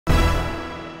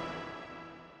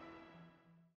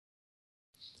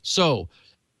So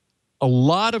a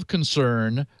lot of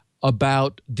concern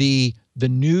about the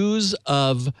news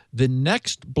of the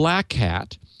next black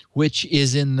hat, which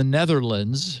is in the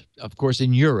Netherlands, of course,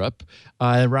 in Europe,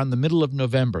 around the middle of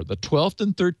November, the 12th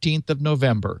and 13th of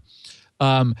November.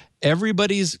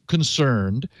 Everybody's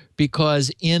concerned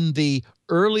because in the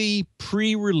early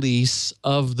pre-release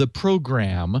of the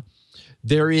program,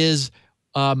 there is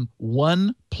a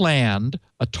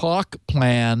talk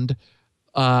planned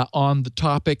on the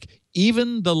topic,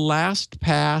 even the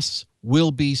LastPass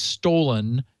will be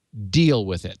stolen, deal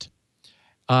with it.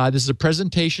 This is a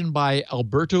presentation by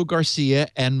Alberto Garcia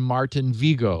and Martin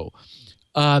Vigo.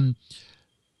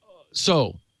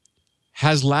 So,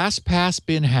 has LastPass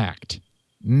been hacked?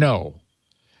 No.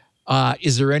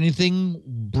 Is there anything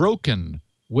broken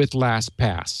with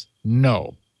LastPass?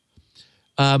 No.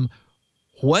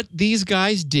 What these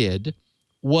guys did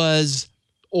was,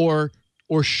 or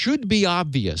should be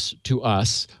obvious to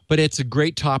us, but it's a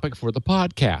great topic for the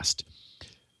podcast.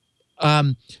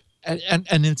 And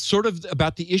it's sort of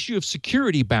about the issue of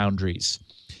security boundaries.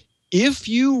 If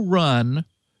you run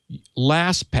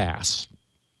LastPass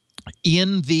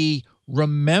in the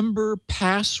remember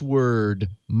password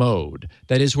mode,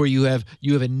 that is where you have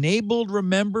enabled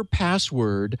remember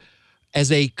password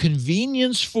as a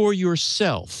convenience for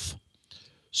yourself,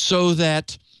 so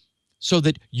that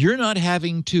you're not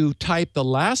having to type the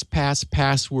LastPass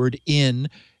password in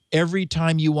every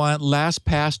time you want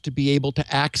LastPass to be able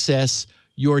to access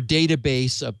your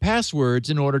database of passwords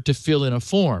in order to fill in a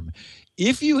form.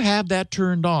 If you have that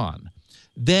turned on,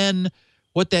 then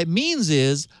what that means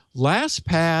is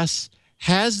LastPass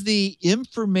has the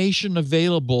information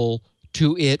available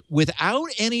to it without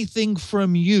anything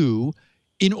from you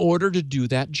in order to do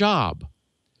that job.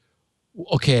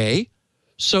 Okay,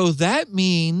 so that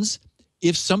means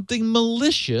if something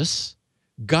malicious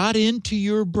got into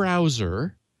your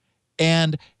browser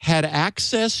and had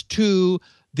access to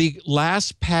the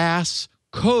LastPass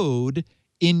code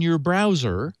in your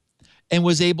browser and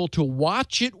was able to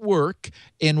watch it work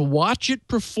and watch it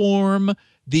perform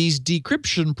these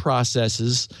decryption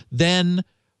processes, then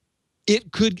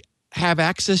it could have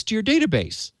access to your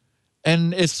database.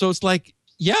 And so it's like,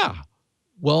 yeah,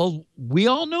 well, we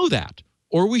all know that,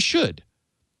 or we should.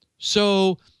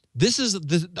 So this is,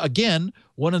 again,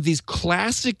 one of these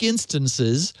classic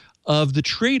instances of the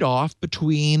trade-off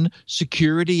between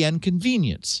security and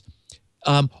convenience.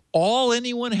 All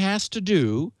anyone has to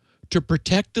do to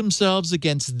protect themselves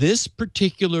against this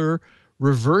particular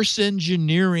reverse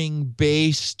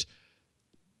engineering-based,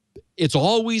 it's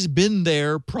always been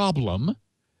there problem,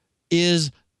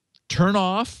 is turn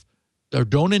off or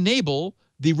don't enable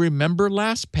the remember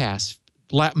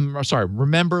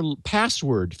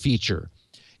password feature.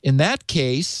 In that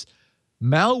case,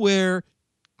 malware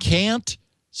can't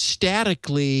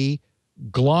statically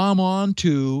glom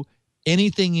onto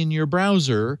anything in your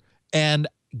browser and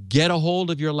get a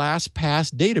hold of your LastPass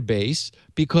database,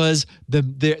 because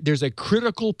there's a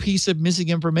critical piece of missing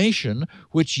information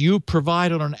which you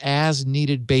provide on an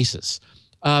as-needed basis.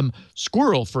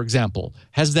 Squirrel, for example,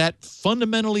 has that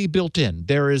fundamentally built in.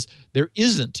 There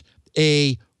isn't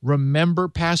a remember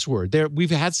password. We've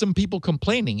had some people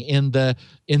complaining in the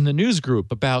news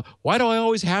group about, why do I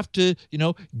always have to,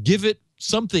 give it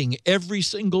something every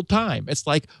single time? It's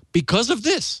like, because of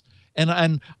this.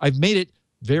 And I've made it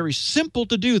very simple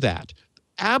to do that.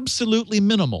 Absolutely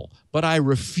minimal. But I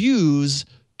refuse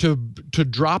to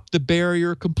drop the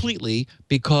barrier completely,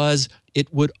 because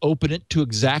it would open it to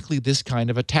exactly this kind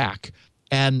of attack.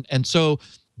 And so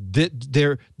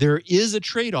there is a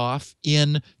trade-off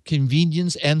in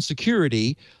convenience and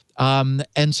security.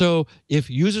 And so if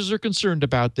users are concerned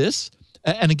about this,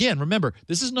 and again, remember,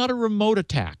 this is not a remote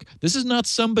attack. This is not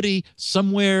somebody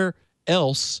somewhere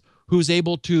else who's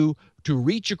able to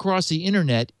reach across the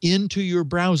internet into your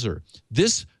browser.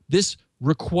 This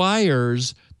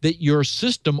requires that your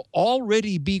system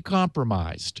already be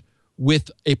compromised with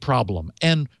a problem.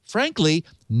 And frankly,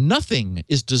 nothing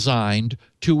is designed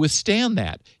to withstand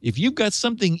that. If you've got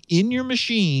something in your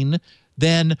machine,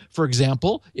 then, for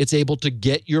example, it's able to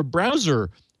get your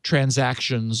browser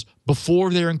transactions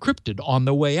before they're encrypted on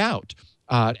the way out,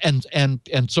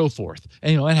 and so forth,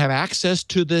 and have access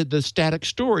to the static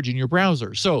storage in your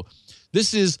browser. So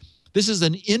this is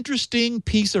an interesting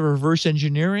piece of reverse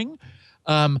engineering.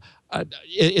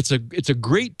 It's a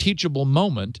great teachable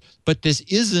moment, but this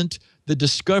isn't the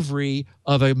discovery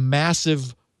of a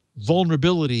massive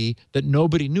vulnerability that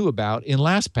nobody knew about in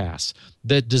LastPass.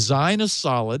 The design is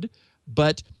solid,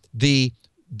 but the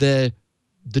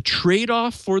the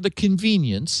trade-off for the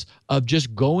convenience of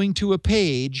just going to a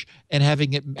page and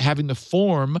having the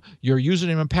form, your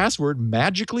username and password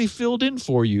magically filled in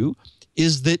for you,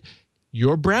 is that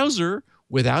your browser,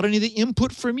 without any of the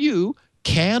input from you,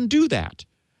 can do that.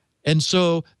 And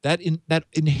so that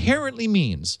inherently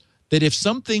means that if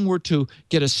something were to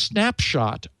get a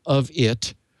snapshot of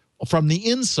it from the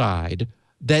inside,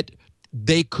 that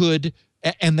they could,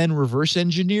 and then reverse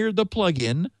engineer the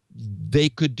plugin, they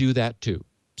could do that too.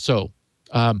 So,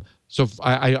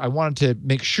 I wanted to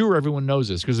make sure everyone knows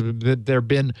this, because there have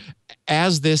been,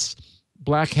 as this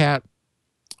Black Hat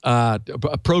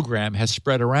program has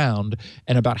spread around,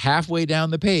 and about halfway down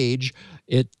the page,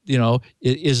 it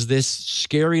is this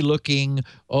scary looking,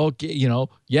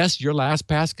 yes, your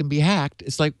LastPass can be hacked.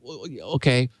 It's like,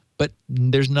 okay, but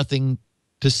there's nothing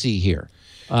to see here.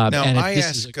 Now, I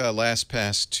ask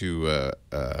LastPass to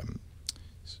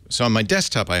so on my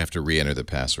desktop, I have to re-enter the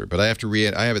password, but I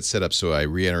have it set up so I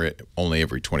re-enter it only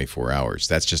every 24 hours.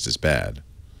 That's just as bad.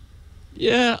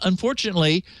 Yeah,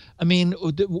 unfortunately, I mean,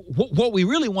 what we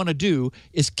really want to do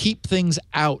is keep things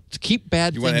out, keep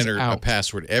bad things out. You want to enter a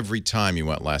password every time you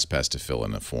want LastPass to fill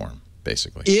in a form,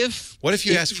 basically. What if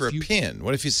you ask for a PIN?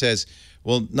 What if it says,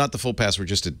 well, not the full password,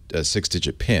 just a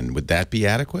 6-digit PIN? Would that be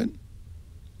adequate?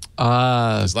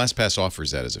 Because LastPass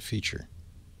offers that as a feature.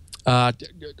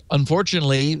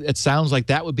 Unfortunately, it sounds like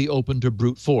that would be open to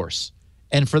brute force.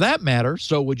 And for that matter,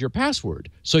 so would your password.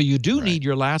 So you do need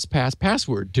your LastPass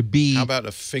password to be, how about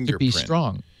a fingerprint? To be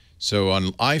strong. So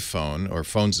on iPhone or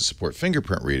phones that support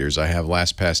fingerprint readers, I have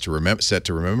LastPass set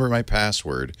to remember my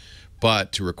password,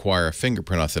 but to require a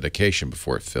fingerprint authentication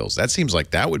before it fills. That seems like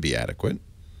that would be adequate.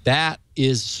 That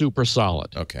is super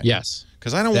solid. Okay. Yes.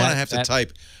 Because I don't want to have to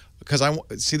type. Because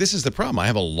see, this is the problem. I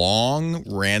have a long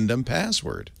random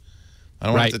password. I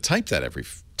don't have to type that every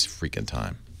freaking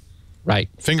time. Right.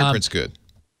 Fingerprint's good.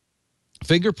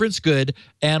 Fingerprint's good.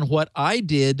 And what I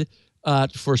did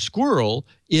for Squirrel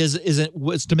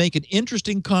was to make an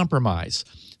interesting compromise,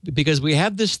 because we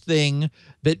have this thing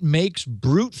that makes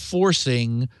brute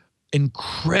forcing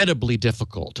incredibly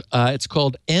difficult. It's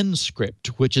called NScript,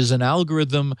 which is an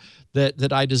algorithm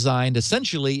that I designed.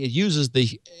 Essentially, it uses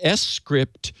the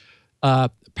SScript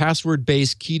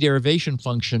password-based key derivation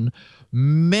function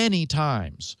many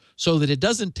times, so that it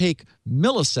doesn't take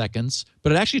milliseconds,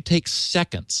 but it actually takes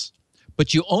seconds.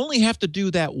 But you only have to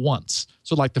do that once.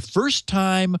 So like the first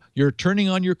time you're turning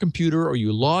on your computer or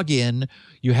you log in,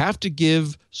 you have to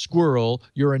give Squirrel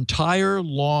your entire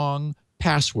long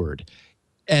password.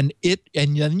 And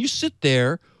then you sit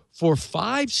there for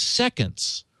 5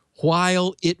 seconds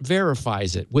while it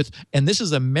verifies it and this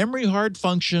is a memory hard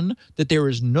function that there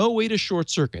is no way to short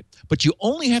circuit, but you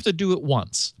only have to do it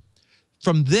once.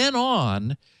 From then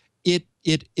on,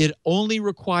 it only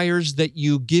requires that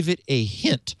you give it a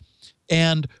hint.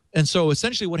 And so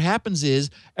essentially what happens is,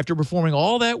 after performing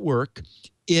all that work,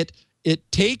 it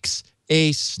takes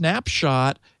a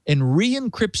snapshot and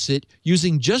re-encrypts it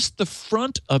using just the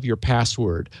front of your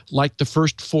password, like the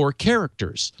first 4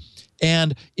 characters.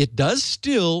 And it does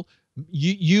still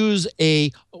use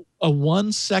a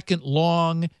 1 second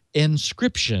long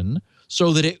encryption,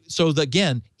 so that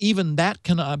again, even that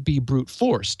cannot be brute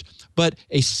forced. But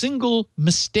a single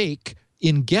mistake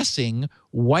in guessing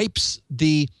wipes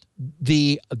the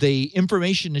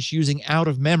information it's using out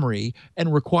of memory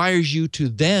and requires you to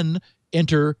then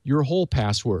enter your whole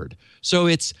password. So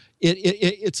it's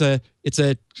a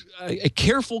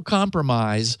careful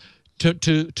compromise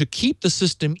to keep the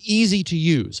system easy to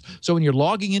use. So when you're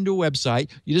logging into a website,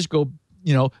 you just go,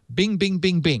 bing, bing,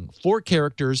 bing, bing, 4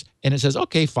 characters, and it says,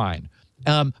 okay, fine.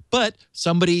 But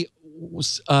somebody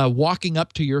walking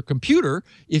up to your computer,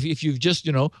 if you've just,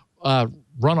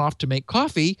 run off to make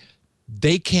coffee,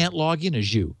 they can't log in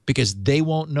as you, because they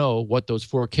won't know what those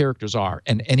 4 characters are.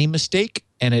 And any mistake,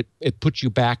 and it puts you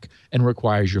back and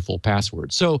requires your full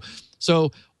password. So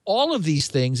all of these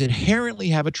things inherently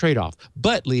have a trade-off.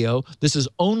 But, Leo, this is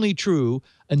only true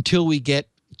until we get,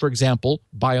 for example,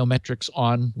 biometrics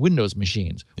on Windows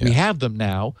machines. Yeah. We have them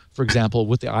now, for example,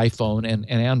 with the iPhone and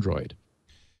Android.